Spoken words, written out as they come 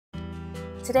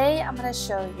Today I'm going to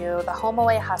show you the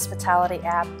HomeAway Hospitality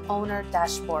app owner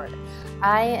dashboard.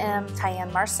 I am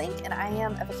Tyann Marsink and I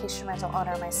am a vacation rental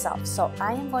owner myself. So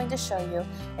I am going to show you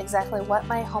exactly what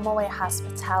my HomeAway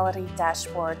Hospitality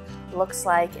dashboard looks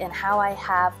like and how I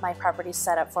have my property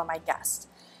set up for my guest.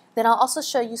 Then I'll also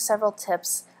show you several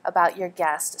tips about your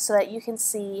guest so that you can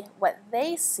see what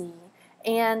they see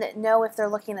and know if they're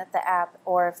looking at the app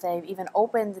or if they've even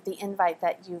opened the invite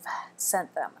that you've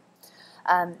sent them.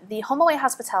 The HomeAway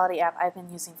Hospitality app I've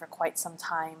been using for quite some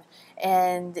time,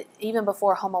 and even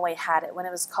before HomeAway had it, when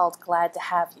it was called Glad to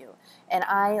Have You. And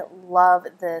I love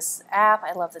this app,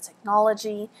 I love the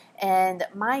technology, and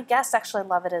my guests actually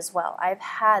love it as well. I've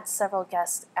had several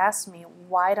guests ask me,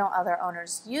 why don't other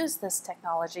owners use this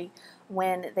technology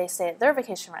when they stay at their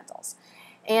vacation rentals?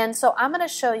 And so I'm going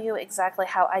to show you exactly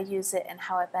how I use it and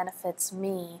how it benefits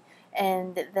me,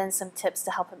 and then some tips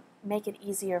to help make it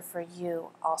easier for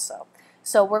you also.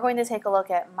 So we're going to take a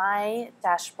look at my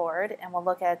dashboard and we'll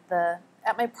look at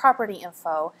my property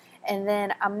info, and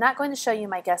then I'm not going to show you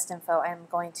my guest info. I'm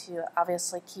going to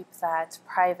obviously keep that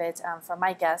private for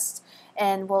my guests,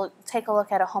 and we'll take a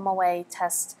look at a HomeAway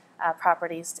test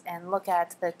properties and look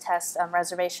at the test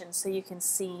reservations so you can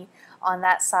see on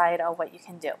that side what you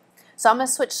can do. So I'm going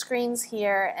to switch screens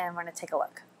here and we're going to take a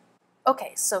look.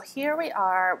 Okay, so here we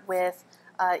are with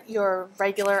your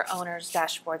regular owner's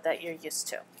dashboard that you're used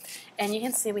to. And you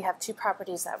can see we have two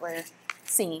properties that we're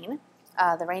seeing,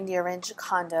 the Reindeer Ridge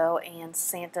condo and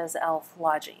Santa's Elf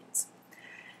lodgings.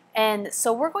 And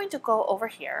so we're going to go over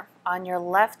here on your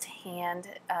left hand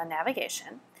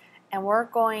navigation, and we're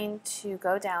going to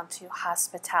go down to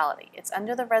hospitality. It's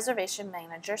under the reservation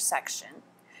manager section,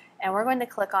 and we're going to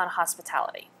click on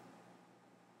hospitality.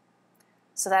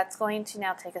 So that's going to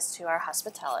now take us to our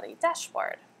hospitality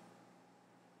dashboard.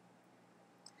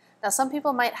 Now some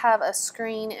people might have a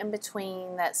screen in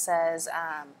between that says,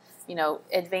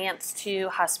 advance to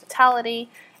hospitality,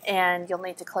 and you'll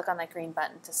need to click on that green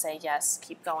button to say yes,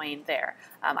 keep going there.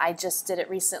 I just did it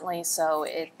recently, so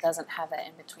it doesn't have that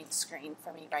in between screen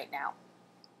for me right now.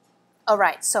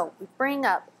 Alright, so we bring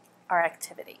up our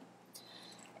activity.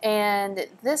 And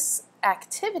this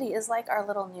activity is like our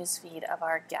little news feed of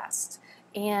our guest.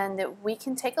 And we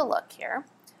can take a look here.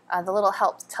 The little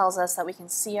help tells us that we can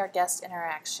see our guest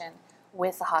interaction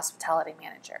with the hospitality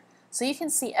manager. So you can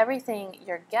see everything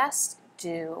your guests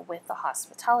do with the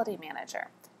hospitality manager,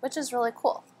 which is really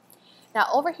cool. Now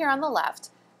over here on the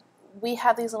left, we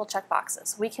have these little check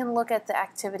boxes. We can look at the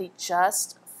activity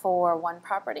just for one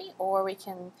property, or we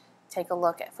can take a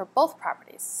look at for both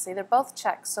properties. See, they're both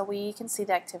checked, so we can see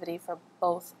the activity for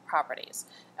both properties.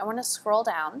 And we're going to scroll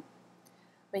down.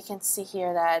 We can see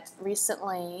here that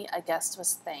recently a guest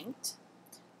was thanked.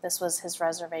 This was his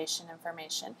reservation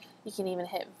information. You can even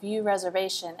hit view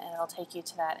reservation and it'll take you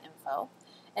to that info.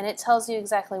 And it tells you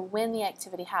exactly when the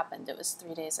activity happened. It was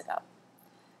 3 days ago.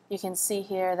 You can see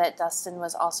here that Dustin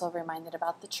was also reminded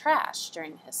about the trash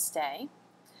during his stay.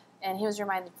 And he was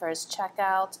reminded for his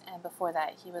checkout, and before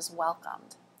that he was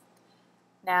welcomed.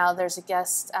 Now there's a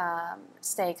guest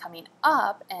stay coming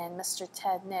up, and Mr.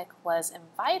 Ted Nick was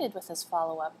invited with his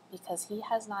follow-up because he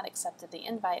has not accepted the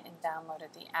invite and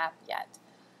downloaded the app yet.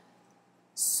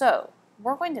 So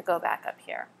we're going to go back up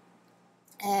here,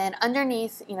 and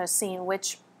underneath, seeing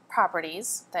which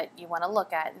properties that you want to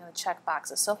look at in the check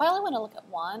boxes. So if I only want to look at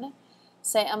one,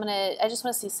 say I just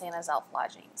want to see Santa's Elf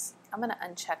lodgings. I'm going to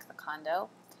uncheck the condo,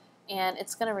 and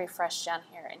it's going to refresh down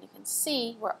here, and you can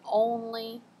see we're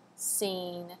only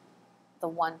seeing the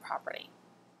one property,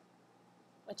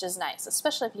 which is nice,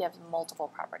 especially if you have multiple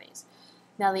properties.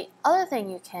 Now the other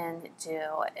thing you can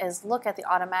do is look at the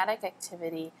automatic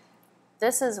activity.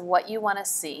 This is what you want to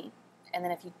see, and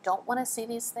then if you don't want to see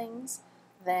these things,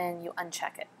 then you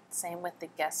uncheck it. Same with the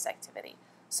guest activity.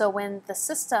 So when the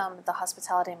system, the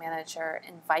hospitality manager,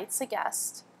 invites a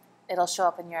guest, it'll show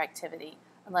up in your activity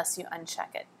unless you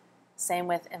uncheck it. Same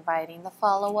with inviting the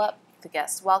follow-up, the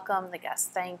guest welcome, the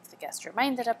guest thanked, the guest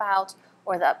reminded about,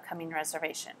 or the upcoming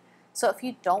reservation. So if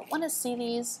you don't want to see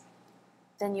these,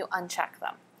 then you uncheck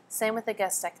them. Same with the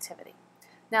guest activity.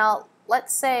 Now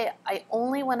let's say I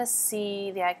only want to see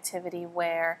the activity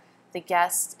where the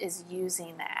guest is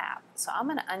using the app. So I'm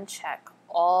going to uncheck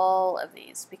all of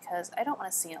these because I don't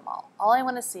want to see them all. All I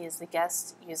want to see is the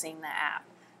guest using the app.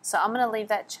 So I'm going to leave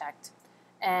that checked,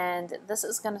 and this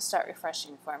is going to start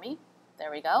refreshing for me.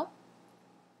 There we go.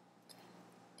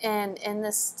 And in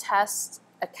this test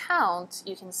account,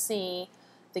 you can see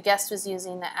the guest was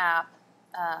using the app,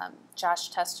 Josh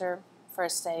Tester, for a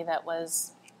stay that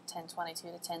was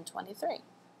 10/22 to 10/23.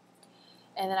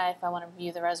 And then if I want to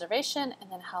view the reservation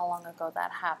and then how long ago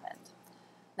that happened.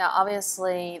 Now,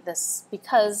 obviously,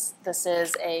 because this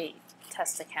is a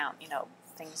test account,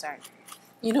 things aren't,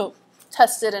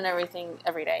 tested and everything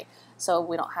every day. So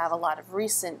we don't have a lot of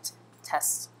recent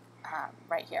tests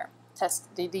right here.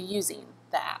 The using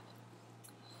the app.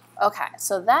 Okay,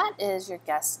 so that is your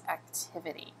guest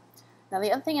activity. Now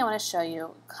the other thing I want to show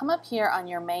you, come up here on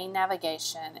your main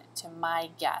navigation to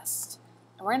My Guest.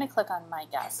 And we're going to click on My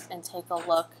Guest and take a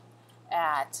look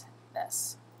at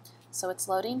this. So it's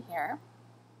loading here.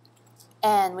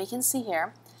 And we can see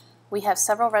here, we have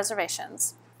several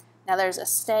reservations. Now there's a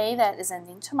stay that is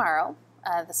ending tomorrow.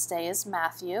 The stay is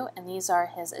Matthew, and these are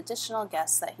his additional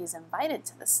guests that he's invited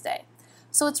to the stay.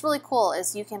 So what's really cool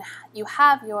is you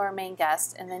have your main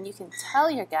guest, and then you can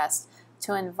tell your guest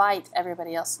to invite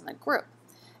everybody else in the group,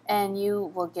 and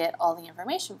you will get all the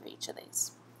information for each of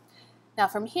these. Now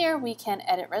from here we can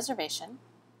edit reservation,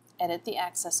 edit the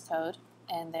access code,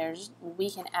 and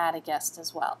we can add a guest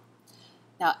as well.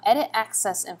 Now edit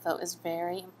access info is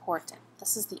very important.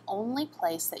 This is the only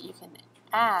place that you can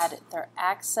add their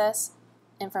access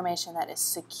information that is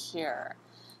secure.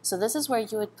 So this is where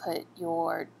you would put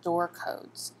your door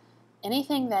codes.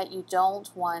 Anything that you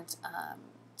don't want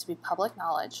to be public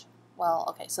knowledge. Well,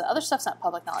 okay, so the other stuff's not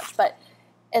public knowledge, but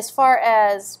as far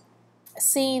as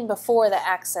seen before the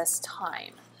access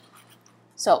time.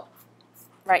 So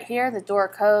right here, the door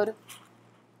code,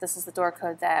 this is the door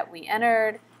code that we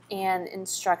entered, and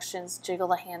instructions, jiggle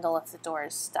the handle if the door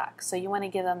is stuck. So you want to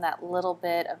give them that little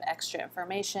bit of extra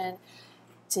information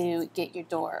to get your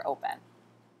door open.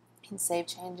 Can save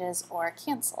changes or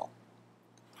cancel.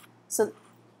 So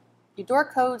your door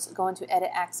codes go into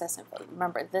edit access info.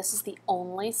 Remember, this is the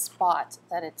only spot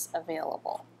that it's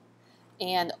available.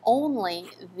 And only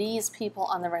these people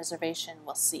on the reservation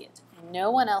will see it.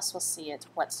 No one else will see it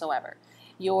whatsoever.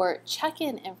 Your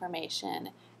check-in information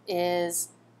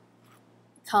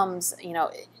comes,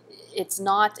 it's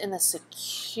not in the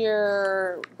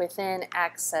secure within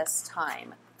access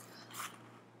time.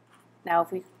 Now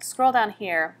if we scroll down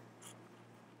here,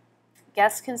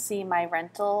 guests can see my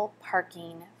rental,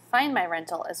 parking, find my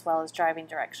rental, as well as driving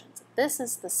directions. This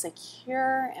is the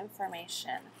secure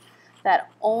information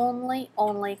that only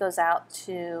goes out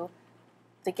to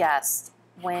the guest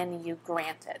when you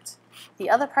grant it. The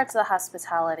other parts of the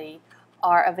hospitality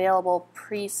are available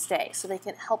pre-stay, so they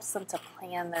can help them to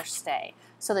plan their stay.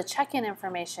 So the check-in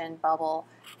information bubble,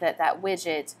 that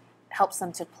widget, helps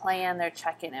them to plan their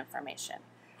check-in information.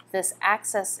 This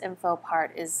access info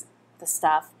part is the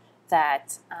stuff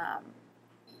that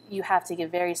you have to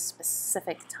give very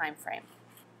specific time frame.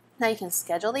 Now you can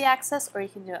schedule the access or you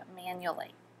can do it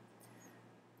manually.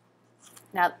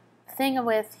 Now the thing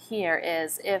with here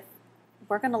is, if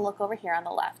we're going to look over here on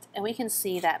the left, and we can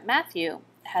see that Matthew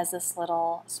has this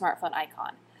little smartphone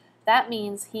icon. That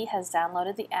means he has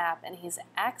downloaded the app and he's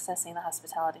accessing the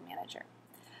hospitality manager.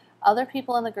 Other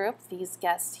people in the group, these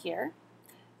guests here,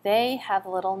 they have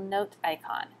a little note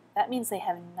icon. That means they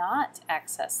have not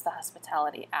accessed the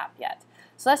hospitality app yet.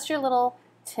 So that's your little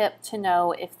tip to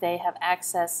know if they have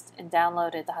accessed and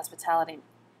downloaded the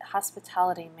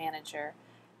hospitality manager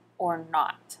or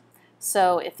not.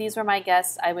 So if these were my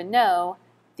guests, I would know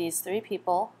these 3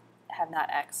 people have not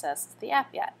accessed the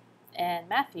app yet, and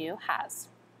Matthew has.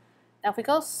 Now if we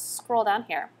go scroll down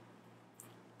here,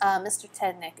 Mr.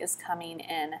 Ted Nick is coming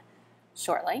in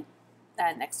shortly,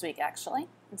 next week actually,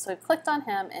 and so we've clicked on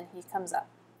him and he comes up.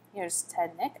 Here's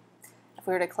Ted Nick. If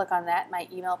we were to click on that, my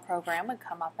email program would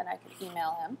come up and I could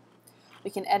email him. We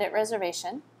can edit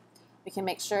reservation. We can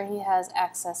make sure he has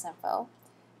access info,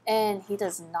 and he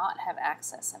does not have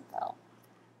access info.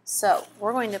 So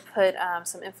we're going to put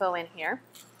some info in here.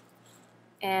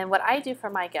 And what I do for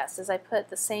my guests is I put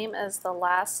the same as the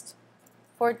last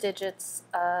 4 digits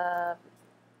of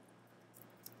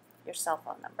your cell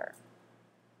phone number.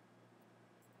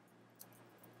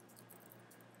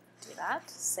 Do that,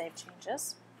 save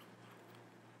changes.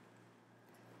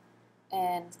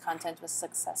 And content was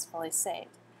successfully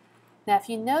saved. Now if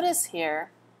you notice here,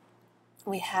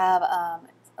 we have a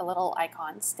little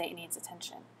icon, state needs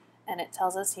attention. And it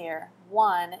tells us here,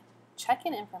 1,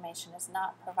 check-in information is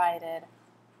not provided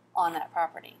on that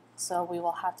property. So we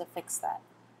will have to fix that.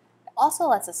 It also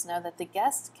lets us know that the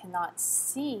guest cannot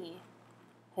see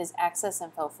his access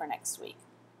info for next week.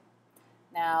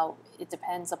 Now, it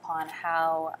depends upon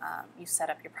how you set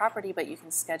up your property, but you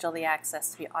can schedule the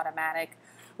access to be automatic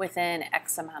within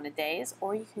X amount of days,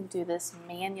 or you can do this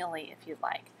manually if you'd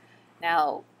like.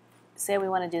 Now, say we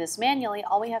want to do this manually,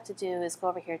 all we have to do is go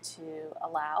over here to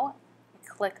allow, we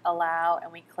click allow,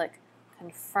 and we click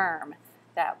confirm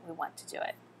that we want to do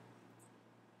it.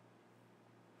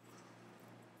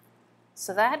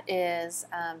 So that is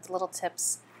the little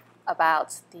tips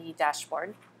about the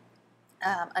dashboard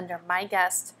under My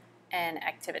Guest and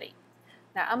Activity.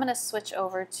 Now I'm going to switch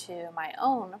over to my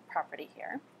own property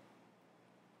here,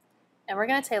 and we're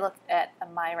going to take a look at the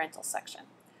My Rentals section.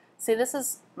 See, this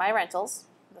is My Rentals.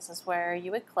 This is where you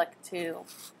would click to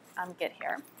get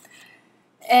here.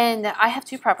 And I have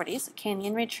two properties,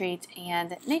 Canyon Retreat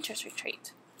and Nature's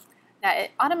Retreat. Now it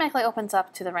automatically opens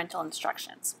up to the rental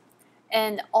instructions.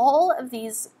 And all of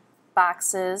these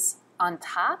boxes on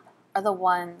top are the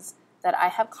ones that I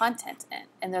have content in,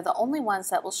 and they're the only ones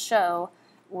that will show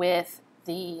with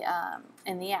the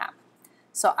in the app.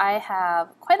 So I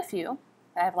have quite a few.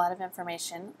 I have a lot of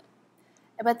information,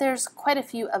 but there's quite a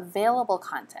few available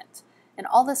content, and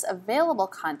all this available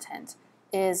content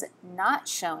is not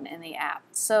shown in the app.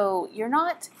 So you're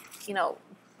not,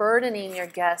 burdening your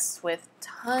guests with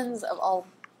tons of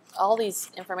all these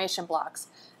information blocks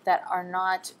that are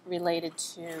not related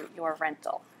to your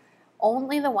rental.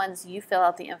 Only the ones you fill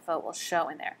out the info will show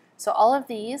in there. So all of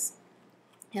these,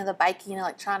 the biking,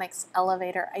 electronics,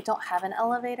 elevator, I don't have an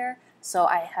elevator, so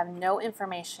I have no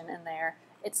information in there.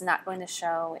 It's not going to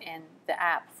show in the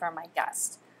app for my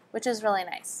guest, which is really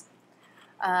nice.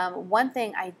 One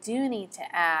thing I do need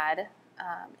to add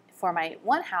for my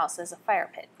one house is a fire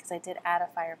pit, because I did add a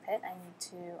fire pit. I need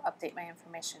to update my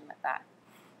information with that.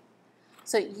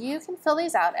 So you can fill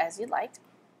these out as you'd like,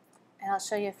 and I'll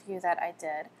show you a few that I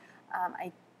did.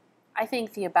 I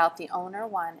think the About the Owner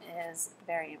one is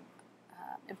very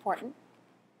important.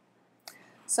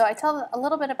 So I tell a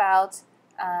little bit about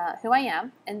who I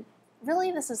am, and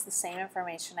really this is the same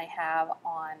information I have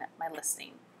on my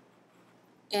listing.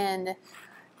 And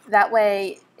that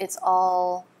way it's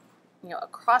all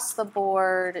across the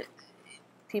board.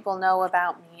 People know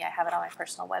about me. I have it on my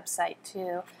personal website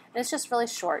too. And it's just really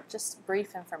short, just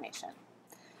brief information.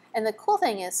 And the cool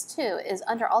thing is too, is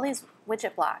under all these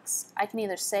widget blocks, I can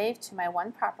either save to my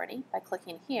one property by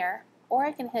clicking here, or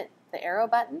I can hit the arrow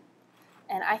button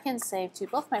and I can save to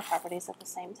both my properties at the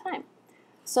same time.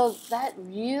 So that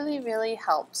really, really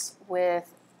helps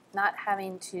with not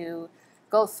having to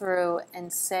go through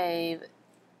and save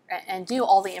and do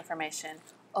all the information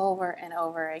over and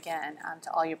over again to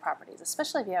all your properties,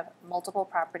 especially if you have multiple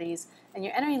properties and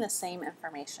you're entering the same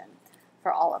information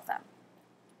for all of them.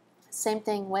 Same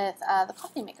thing with the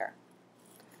coffee maker.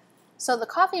 So the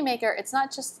coffee maker, it's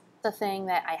not just the thing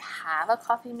that I have a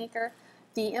coffee maker.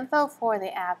 The info for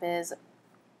the app is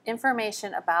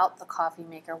information about the coffee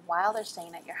maker while they're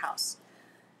staying at your house.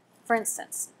 For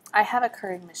instance, I have a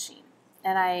Keurig machine,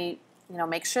 and I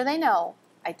make sure they know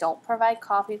I don't provide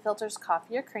coffee filters,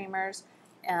 coffee or creamers,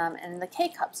 and the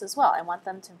K-cups as well. I want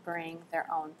them to bring their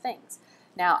own things.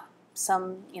 Now,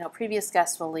 some previous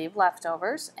guests will leave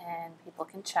leftovers, and people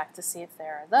can check to see if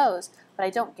there are those, but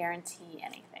I don't guarantee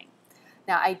anything.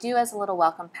 Now, I do, as a little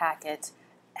welcome packet,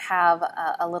 have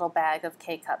a little bag of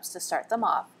K-cups to start them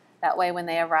off. That way when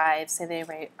they arrive, say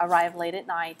they arrive late at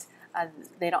night,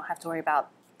 they don't have to worry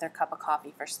about their cup of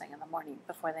coffee first thing in the morning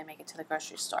before they make it to the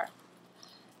grocery store.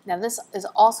 Now, this is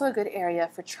also a good area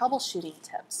for troubleshooting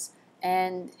tips.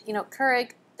 And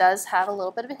Keurig does have a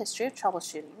little bit of a history of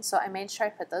troubleshooting, so I made sure I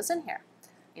put those in here.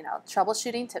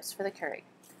 Troubleshooting tips for the Keurig.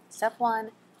 Step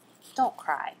 1, don't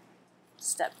cry.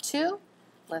 Step 2,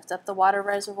 lift up the water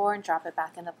reservoir and drop it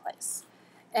back into place.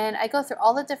 And I go through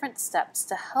all the different steps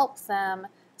to help them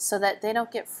so that they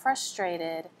don't get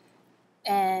frustrated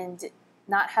and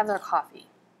not have their coffee.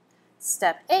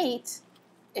 Step 8,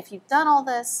 if you've done all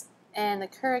this and the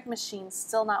Keurig machine's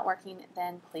still not working,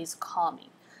 then please call me.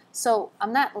 So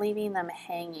I'm not leaving them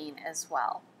hanging as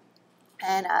well.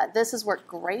 And this has worked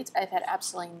great. I've had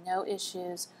absolutely no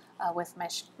issues with my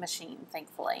machine,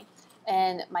 thankfully.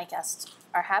 And my guests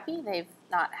are happy. They've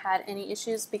not had any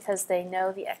issues because they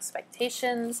know the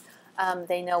expectations.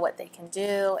 They know what they can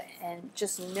do, and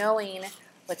just knowing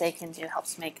what they can do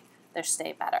helps make their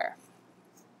stay better.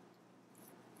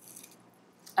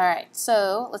 All right,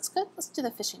 so let's do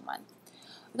the fishing one.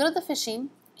 We go to the fishing,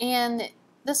 and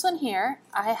this one here,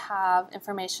 I have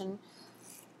information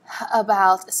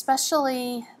about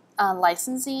especially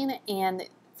licensing and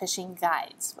fishing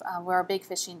guides. We're a big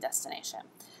fishing destination.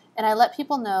 And I let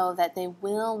people know that they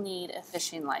will need a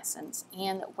fishing license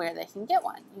and where they can get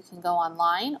one. You can go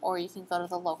online, or you can go to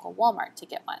the local Walmart to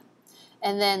get one.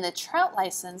 And then the trout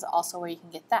license, also where you can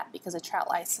get that, because a trout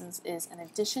license is in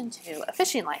addition to a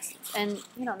fishing license. And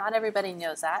not everybody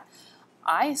knows that.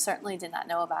 I certainly did not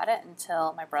know about it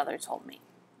until my brother told me.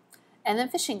 And then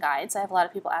fishing guides. I have a lot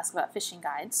of people ask about fishing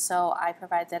guides, so I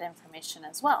provide that information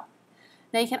as well.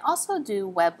 Now you can also do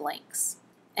web links.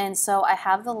 And so I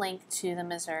have the link to the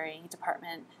Missouri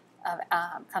Department of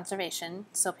conservation,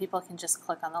 so people can just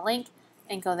click on the link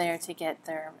and go there to get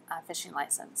their fishing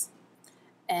license.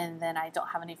 And then I don't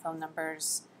have any phone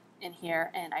numbers in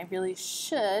here, and I really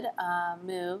should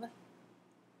move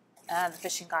the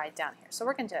fishing guide down here. So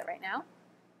we're going to do it right now.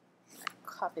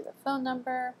 Copy the phone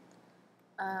number,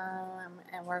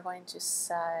 and we're going to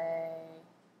say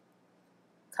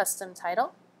custom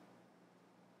title.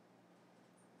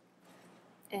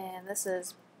 And this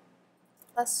is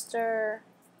Buster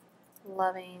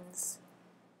Loving's.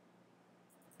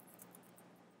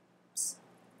 Oops.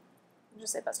 I'll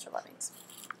just say Buster Loving's.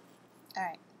 All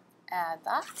right, add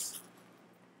that.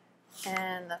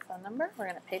 And the phone number, we're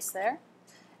going to paste there.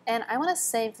 And I want to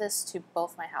save this to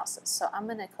both my houses. So I'm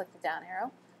going to click the down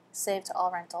arrow, save to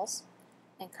all rentals,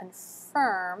 and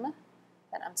confirm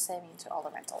that I'm saving to all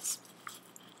the rentals.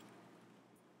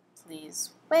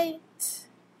 Please wait.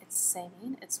 It's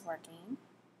saving, it's working.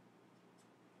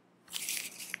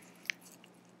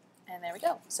 And there we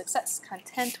go, success.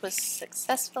 Content was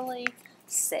successfully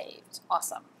saved.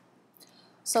 Awesome.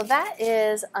 So that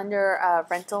is under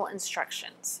rental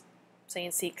instructions. So you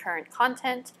can see current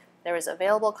content. There is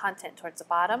available content towards the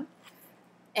bottom.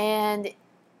 And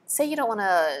say you don't want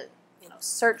to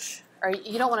search, or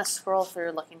you don't want to scroll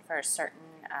through looking for a certain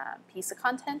piece of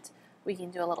content, we can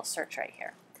do a little search right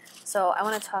here. So I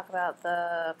want to talk about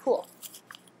the pool.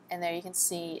 And there you can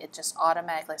see it just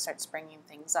automatically starts bringing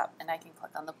things up, and I can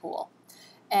click on the pool.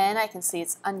 And I can see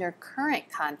it's under current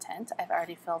content. I've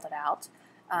already filled it out.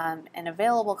 And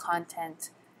available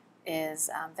content is,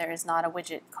 there is not a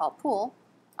widget called pool,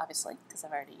 obviously, because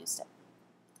I've already used it.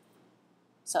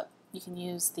 So you can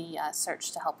use the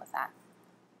search to help with that.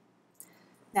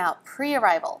 Now,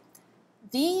 pre-arrival.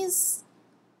 These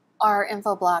are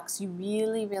info blocks you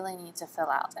really, really need to fill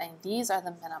out, and these are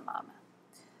the minimum.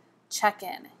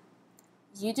 Check-in.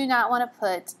 You do not want to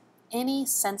put any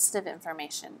sensitive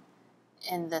information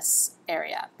in this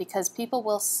area because people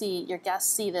will see, your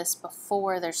guests see this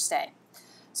before their stay.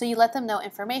 So you let them know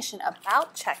information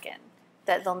about check-in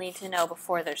that they'll need to know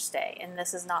before their stay. And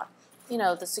this is not,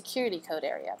 the security code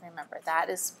area. Remember,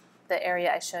 that is the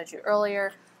area I showed you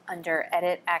earlier under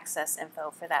edit access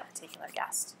info for that particular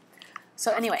guest.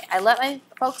 So anyway, I let my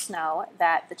folks know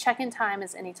that the check-in time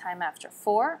is anytime after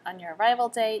 4 on your arrival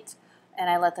date, and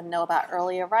I let them know about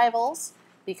early arrivals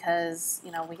because,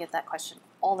 we get that question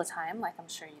all the time, like I'm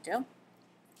sure you do.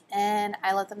 And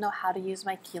I let them know how to use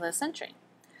my keyless entry.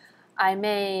 I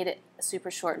made a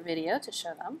super short video to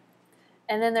show them.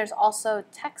 And then there's also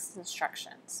text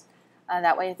instructions.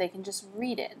 That way they can just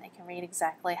read it, and they can read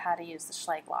exactly how to use the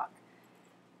Schlag lock.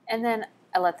 And then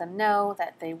I let them know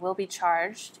that they will be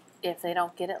charged if they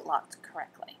don't get it locked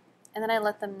correctly. And then I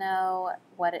let them know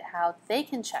how they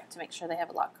can check to make sure they have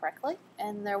it locked correctly.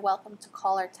 And they're welcome to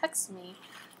call or text me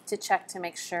to check to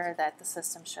make sure that the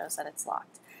system shows that it's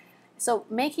locked. So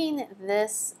making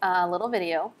this little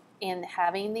video and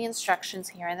having the instructions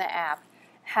here in the app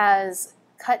has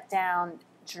cut down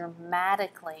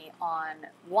dramatically on,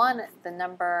 one, the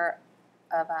number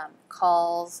of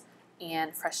calls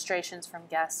and frustrations from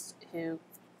guests who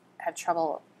have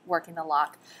trouble working the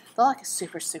lock. The lock is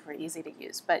super, super easy to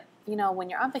use, but when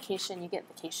you're on vacation, you get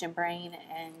vacation brain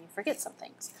and you forget some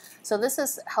things. So this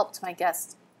has helped my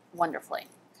guests wonderfully.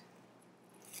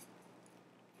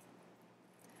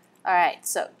 All right,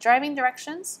 so driving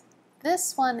directions.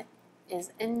 This one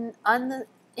is under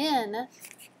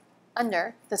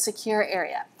the secure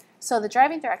area. So the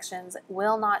driving directions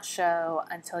will not show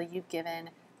until you've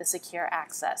given the secure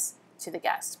access to the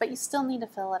guest, but you still need to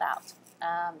fill it out.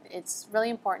 It's really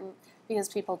important because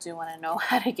people do want to know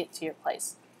how to get to your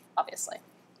place, obviously.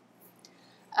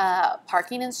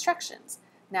 Parking instructions.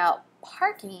 Now,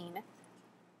 parking,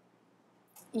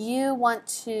 you want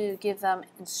to give them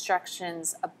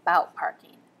instructions about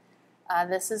parking.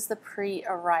 This is the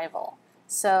pre-arrival.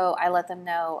 So I let them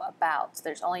know about,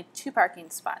 there's only 2 parking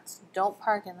spots. Don't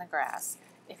park in the grass.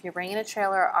 If you're bringing a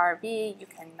trailer or RV, you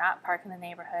cannot park in the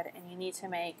neighborhood, and you need to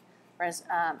make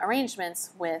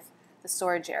arrangements with the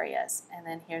storage areas. And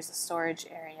then here's the storage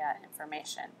area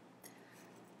information.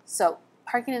 So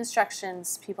parking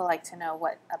instructions, people like to know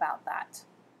what about that.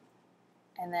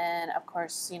 And then, of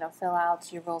course, fill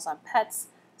out your rules on pets,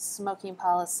 smoking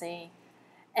policy,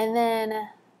 and then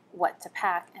what to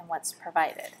pack and what's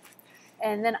provided.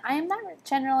 And then I'm not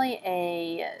generally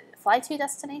a fly-to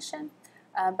destination,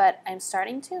 but I'm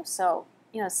starting to. So,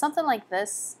 something like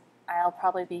this, I'll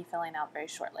probably be filling out very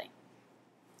shortly.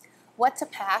 What to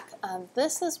pack,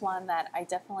 this is one that I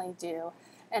definitely do.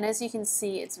 And as you can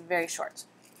see, it's very short.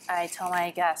 I tell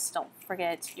my guests, don't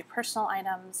forget your personal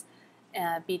items,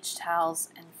 beach towels,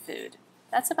 and food.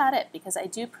 that's about it because I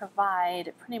do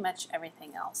provide pretty much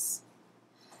everything else.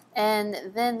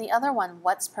 And then the other one,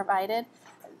 what's provided.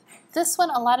 This one,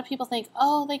 a lot of people think,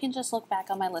 oh, they can just look back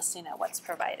on my listing at what's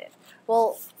provided.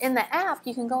 Well, in the app,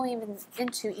 you can go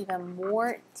into even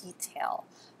more detail.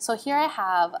 So here I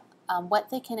have what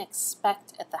they can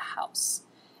expect at the house,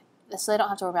 so they don't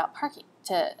have to worry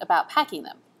about packing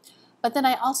them. But then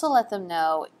I also let them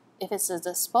know if it's a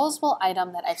disposable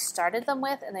item that I've started them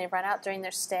with and they run out during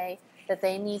their stay, that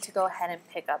they need to go ahead and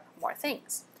pick up more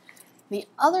things. The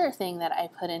other thing that I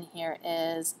put in here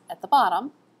is at the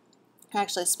bottom,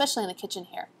 actually especially in the kitchen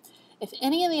here, if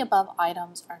any of the above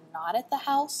items are not at the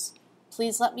house,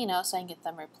 please let me know so I can get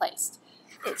them replaced.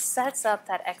 It sets up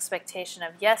that expectation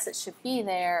of, yes, it should be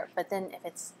there, but then if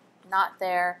it's not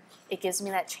there, it gives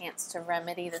me that chance to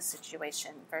remedy the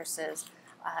situation versus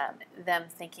them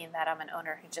thinking that I'm an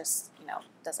owner who just,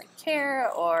 doesn't care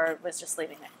or was just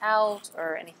leaving it out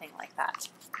or anything like that.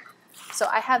 So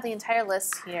I have the entire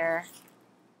list here.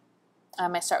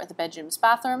 I start with the bedrooms,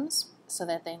 bathrooms, so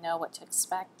that they know what to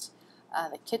expect.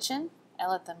 The kitchen, I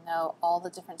let them know all the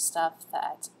different stuff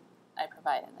that I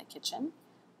provide in the kitchen.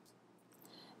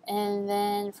 And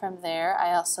then from there,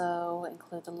 I also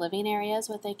include the living areas,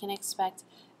 what they can expect,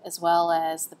 as well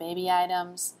as the baby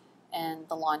items and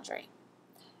the laundry.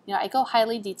 I go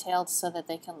highly detailed so that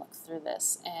they can look through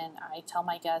this, and I tell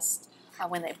my guests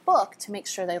when they book to make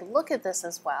sure they look at this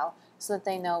as well so that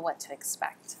they know what to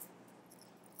expect.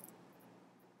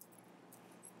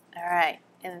 All right,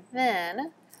 and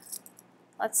then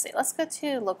let's go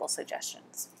to local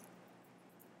suggestions.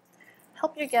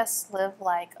 Help your guests live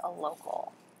like a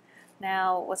local.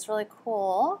 Now, what's really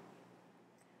cool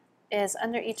is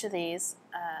under each of these,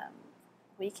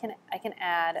 I can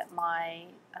add my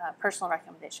personal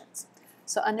recommendations.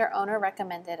 So under owner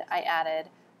recommended, I added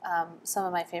some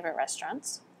of my favorite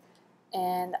restaurants.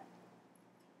 And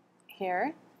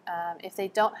here, if they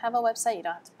don't have a website, you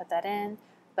don't have to put that in,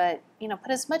 but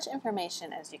put as much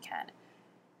information as you can.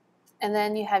 And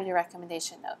then you have your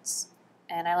recommendation notes.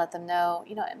 And I let them know,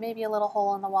 it may be a little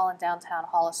hole in the wall in downtown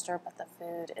Hollister, but the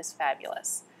food is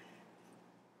fabulous.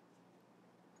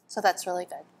 So that's really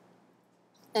good.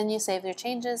 Then you save your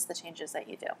changes, the changes that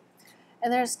you do.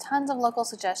 And there's tons of local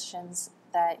suggestions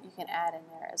that you can add in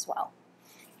there as well.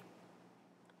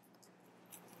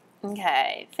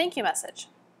 Okay, thank you message.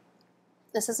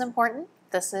 This is important.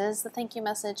 This is the thank you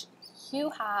message. You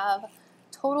have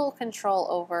total control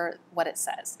over what it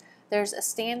says. There's a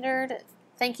standard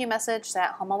thank you message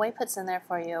that HomeAway puts in there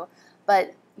for you,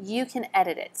 but you can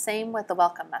edit it. Same with the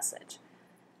welcome message.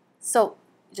 So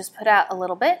just put out a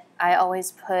little bit. I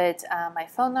always put my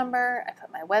phone number, I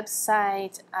put my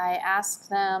website, I ask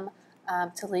them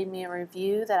to leave me a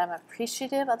review, that I'm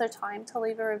appreciative of their time to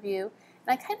leave a review,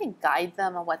 and I kind of guide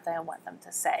them on what I want them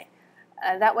to say.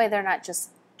 That way they're not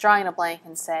just drawing a blank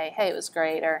and say, hey, it was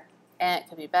great, or it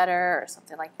could be better, or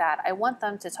something like that. I want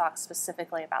them to talk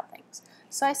specifically about things.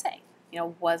 So I say,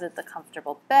 was it the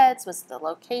comfortable beds? Was it the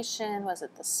location? Was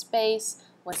it the space?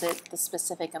 Was it the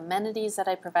specific amenities that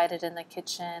I provided in the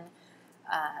kitchen?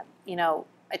 I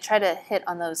try to hit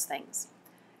on those things.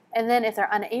 And then if they're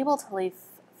unable to leave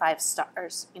 5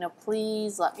 stars,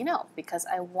 please let me know, because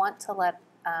I want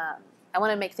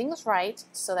to make things right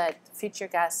so that future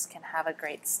guests can have a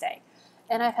great stay.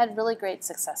 And I've had really great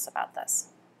success about this.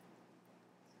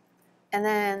 And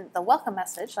then the welcome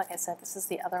message, like I said, this is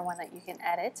the other one that you can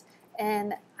edit.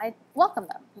 And I welcome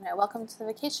them. Welcome to the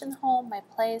vacation home, my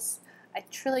place. I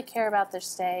truly care about their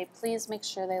stay. Please make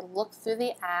sure they look through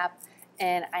the app,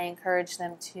 and I encourage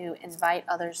them to invite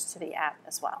others to the app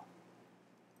as well.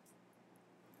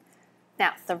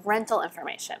 Now, the rental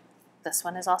information. This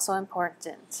one is also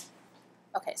important.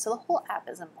 Okay, so the whole app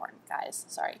is important, guys.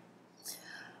 Sorry.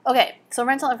 Okay, so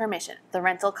rental information. The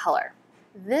rental color.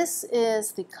 This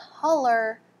is the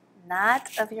color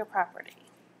not of your property.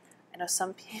 I know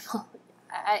some people,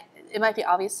 it might be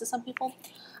obvious to some people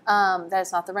that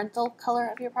it's not the rental color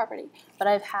of your property, but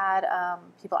I've had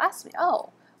people ask me, oh,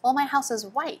 well, my house is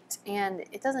white and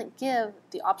it doesn't give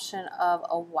the option of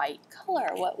a white color.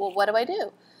 What do I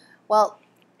do? Well,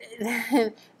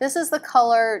 this is the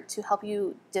color to help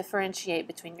you differentiate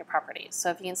between your properties. So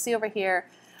if you can see over here,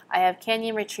 I have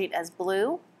Canyon Retreat as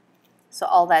blue, so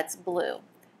all that's blue.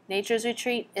 Nature's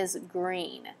Retreat is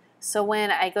green. So when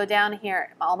I go down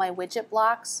here, all my widget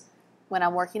blocks, when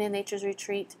I'm working in Nature's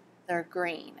Retreat, they're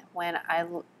green. When I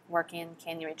work in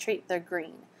Canyon Retreat, they're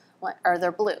green. Or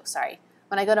they're blue, sorry.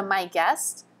 When I go to my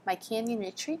guest, my Canyon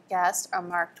Retreat guests are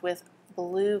marked with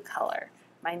blue color.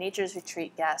 My Nature's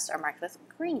Retreat guests are marked with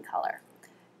green color.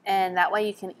 And that way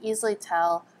you can easily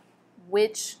tell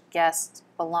which guests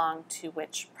belong to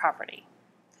which property.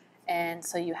 And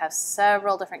so you have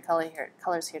several different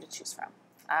colors here to choose from.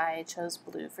 I chose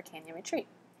blue for Canyon Retreat.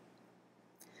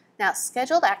 Now,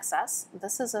 scheduled access,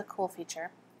 this is a cool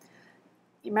feature.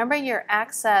 Remember, your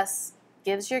access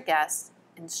gives your guests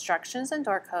instructions and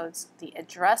door codes, the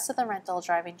address of the rental,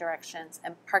 driving directions,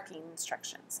 and parking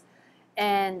instructions.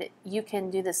 And you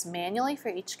can do this manually for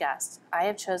each guest. I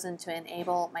have chosen to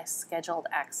enable my scheduled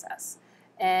access,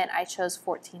 and I chose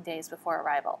 14 days before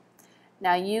arrival.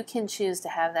 Now you can choose to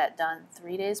have that done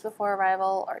 3 days before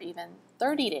arrival or even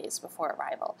 30 days before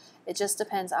arrival. It just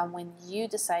depends on when you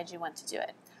decide you want to do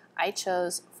it. I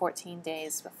chose 14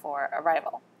 days before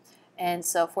arrival. And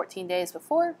so 14 days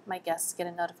before, my guests get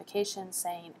a notification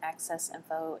saying access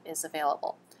info is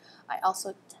available. I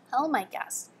also tell my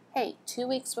guests, hey, 2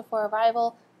 weeks before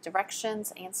arrival,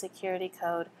 directions and security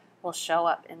code will show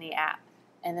up in the app,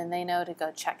 and then they know to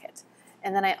go check it.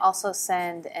 And then I also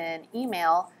send an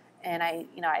email, and I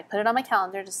put it on my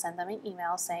calendar to send them an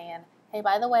email saying, hey,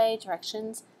 by the way,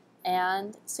 directions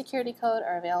and security code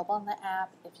are available in the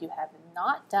app. If you have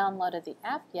not downloaded the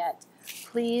app yet,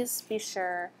 please be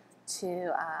sure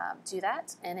to do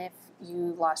that. And if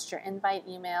you lost your invite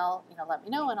email, let me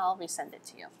know and I'll resend it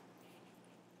to you.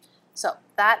 So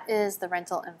that is the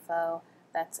rental info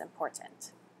that's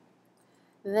important.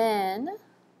 Then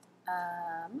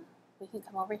we can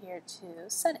come over here to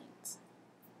settings.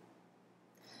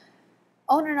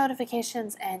 Owner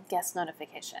notifications and guest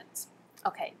notifications.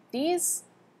 Okay, these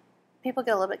people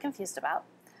get a little bit confused about.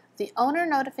 The owner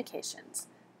notifications,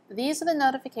 these are the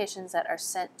notifications that are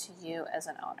sent to you as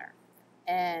an owner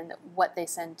and what they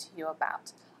send to you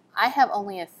about. I have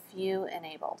only a few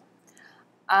enabled.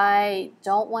 I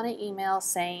don't want an email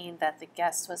saying that the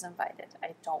guest was invited.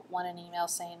 I don't want an email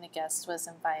saying the guest was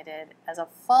invited as a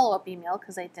follow-up email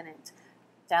because they didn't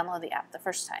download the app the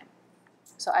first time.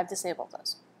 So I've disabled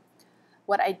those.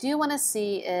 What I do want to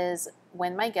see is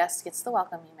when my guest gets the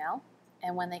welcome email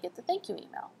and when they get the thank you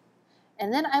email.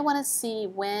 And then I want to see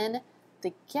when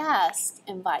the guest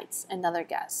invites another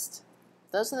guest.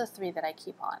 Those are the 3 that I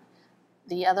keep on.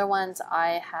 The other ones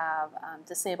I have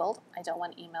disabled. I don't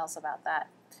want emails about that.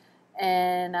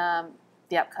 And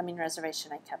the upcoming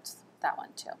reservation, I kept that one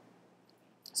too.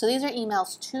 So these are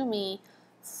emails to me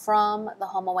from the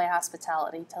HomeAway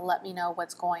Hospitality to let me know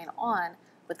what's going on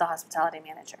with the hospitality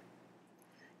manager.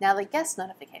 Now the guest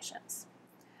notifications.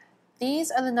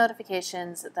 These are the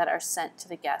notifications that are sent to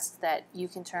the guest that you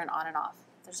can turn on and off.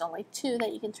 There's only 2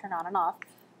 that you can turn on and off,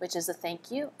 which is the thank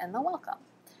you and the welcome.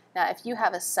 Now if you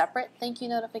have a separate thank you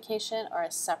notification or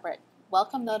a separate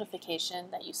welcome notification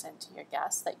that you send to your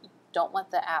guests that you don't want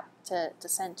the app to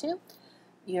send to,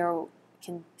 you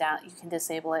can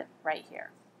disable it right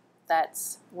here.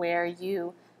 That's where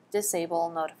you disable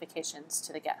notifications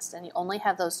to the guest, and you only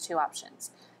have those 2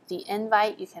 options. The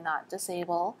invite you cannot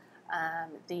disable.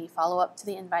 The follow-up to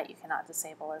the invite you cannot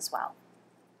disable as well.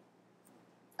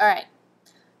 All right,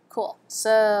 cool.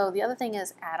 So the other thing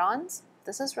is add-ons.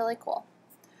 This is really cool.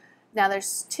 Now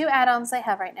there's 2 add-ons they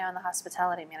have right now in the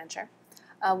Hospitality Manager.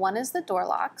 One is the door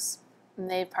locks, and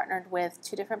they've partnered with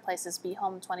 2 different places, Be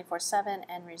Home 24/7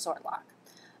 and Resort Lock.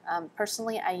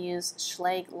 Personally, I use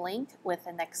Schlage Link with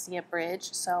the Nexia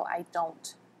Bridge, so I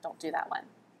don't do that one.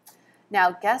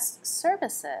 Now, guest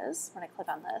services, when I click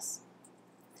on this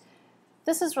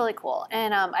is really cool.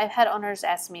 And I've had owners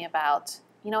ask me about,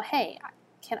 hey,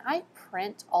 can I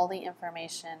print all the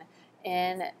information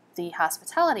in the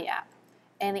hospitality app?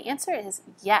 And the answer is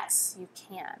yes, you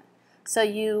can. So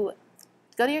you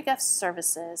go to your guest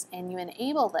services and you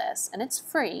enable this, and it's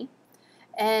free.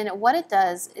 And what it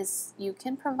does is you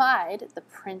can provide the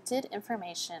printed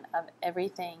information of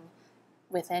everything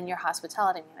within your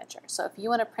hospitality manager. So if you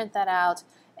want to print that out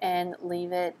and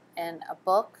leave it in a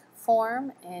book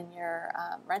form in your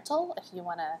rental, if you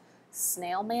want to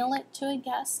snail mail it to a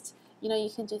guest, you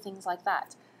can do things like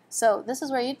that. So this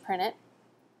is where you'd print it.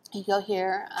 You go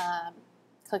here,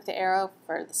 click the arrow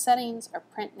for the settings or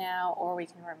print now, or we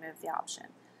can remove the option.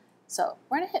 So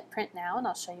we're going to hit print now and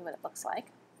I'll show you what it looks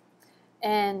like.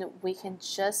 And we can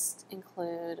just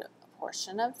include a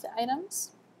portion of the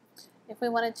items if we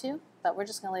wanted to, but we're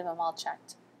just going to leave them all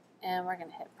checked. And we're going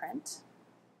to hit print.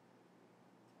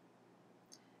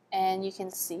 And you can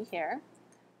see here,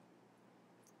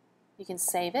 you can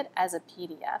save it as a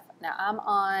PDF. Now I'm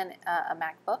on a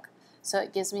MacBook, so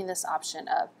it gives me this option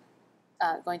of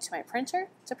going to my printer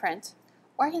to print,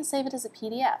 or I can save it as a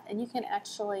PDF. And you can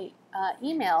actually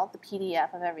email the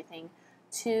PDF of everything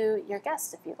to your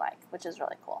guests if you like, which is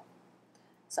really cool.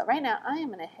 So right now I am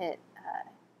going to hit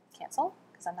cancel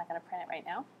because I'm not going to print it right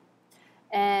now.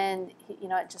 And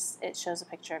it shows a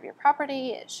picture of your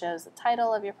property, it shows the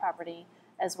title of your property,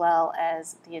 as well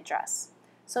as the address.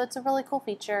 So it's a really cool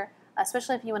feature,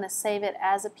 especially if you want to save it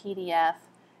as a PDF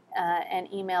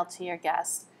and email to your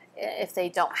guests if they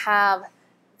don't have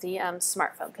the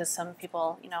smartphone, because some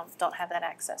people, don't have that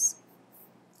access.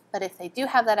 But if they do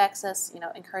have that access,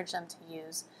 encourage them to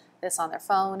use this on their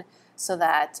phone so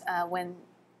that when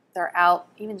they're out,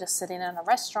 even just sitting in a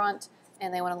restaurant,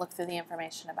 and they want to look through the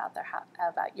information about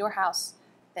about your house,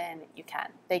 then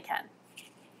they can.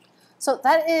 So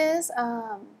that is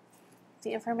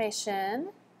the information.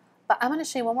 But I'm going to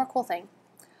show you one more cool thing.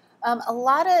 A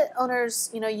lot of owners,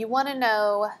 you want to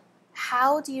know,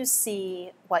 how do you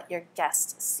see what your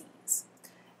guest sees?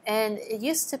 And it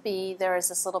used to be there was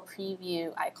this little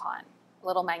preview icon,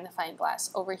 little magnifying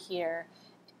glass over here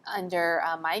under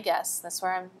My Guest. That's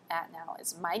where I'm at now,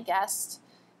 is My Guest.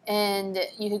 And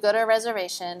you could go to a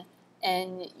reservation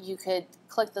and you could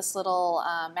click this little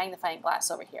magnifying glass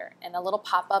over here, and a little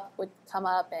pop-up would come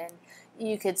up and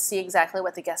you could see exactly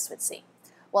what the guest would see.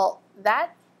 Well,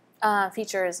 that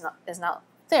feature is not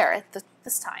there at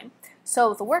this time.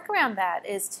 So the workaround that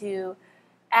is to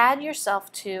add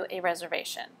yourself to a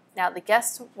reservation. Now the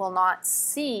guest will not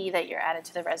see that you're added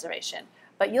to the reservation,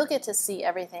 but you'll get to see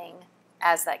everything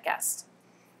as that guest.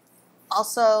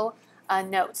 Also,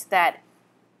 note that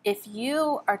if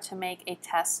you are to make a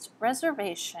test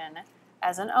reservation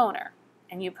as an owner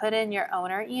and you put in your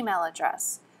owner email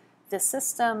address, the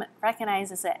system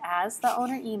recognizes it as the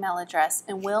owner email address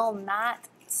and will not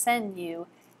send you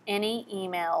any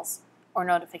emails or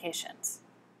notifications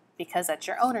because that's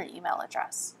your owner email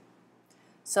address.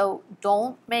 So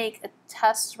don't make a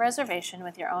test reservation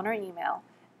with your owner email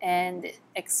and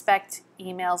expect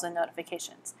emails and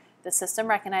notifications. The system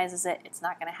recognizes it, it's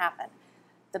not going to happen.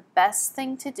 The best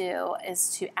thing to do is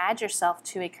to add yourself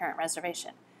to a current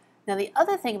reservation. Now the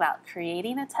other thing about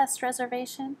creating a test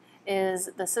reservation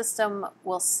is the system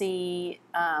will see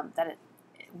that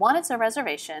it's a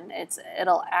reservation.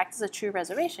 It'll act as a true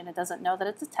reservation. It doesn't know that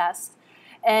it's a test.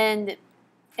 And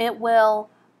it will,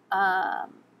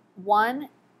 one,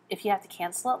 if you have to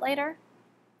cancel it later,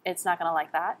 it's not going to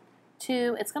like that.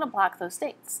 Two, it's going to block those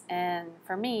dates. And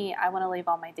for me, I want to leave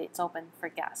all my dates open for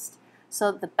guests.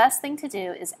 So the best thing to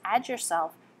do is add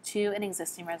yourself to an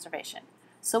existing reservation.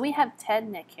 So we have Ted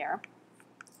Nick here.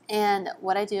 And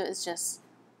what I do is just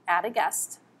add a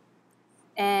guest.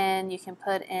 And you can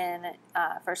put in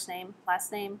first name,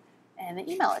 last name, and the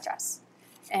email address.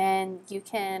 And you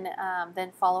can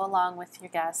then follow along with your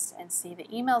guest and see the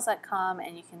emails that come,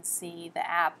 and you can see the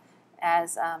app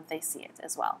as they see it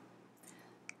as well.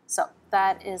 So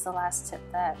that is the last tip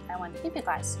that I wanted to give you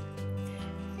guys.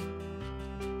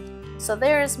 So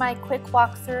there is my quick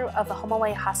walkthrough of the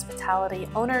HomeAway Hospitality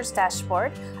Owner's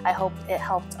Dashboard. I hope it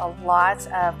helped a lot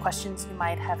of questions you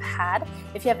might have had.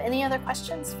 If you have any other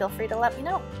questions, feel free to let me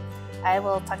know. I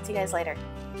will talk to you guys later.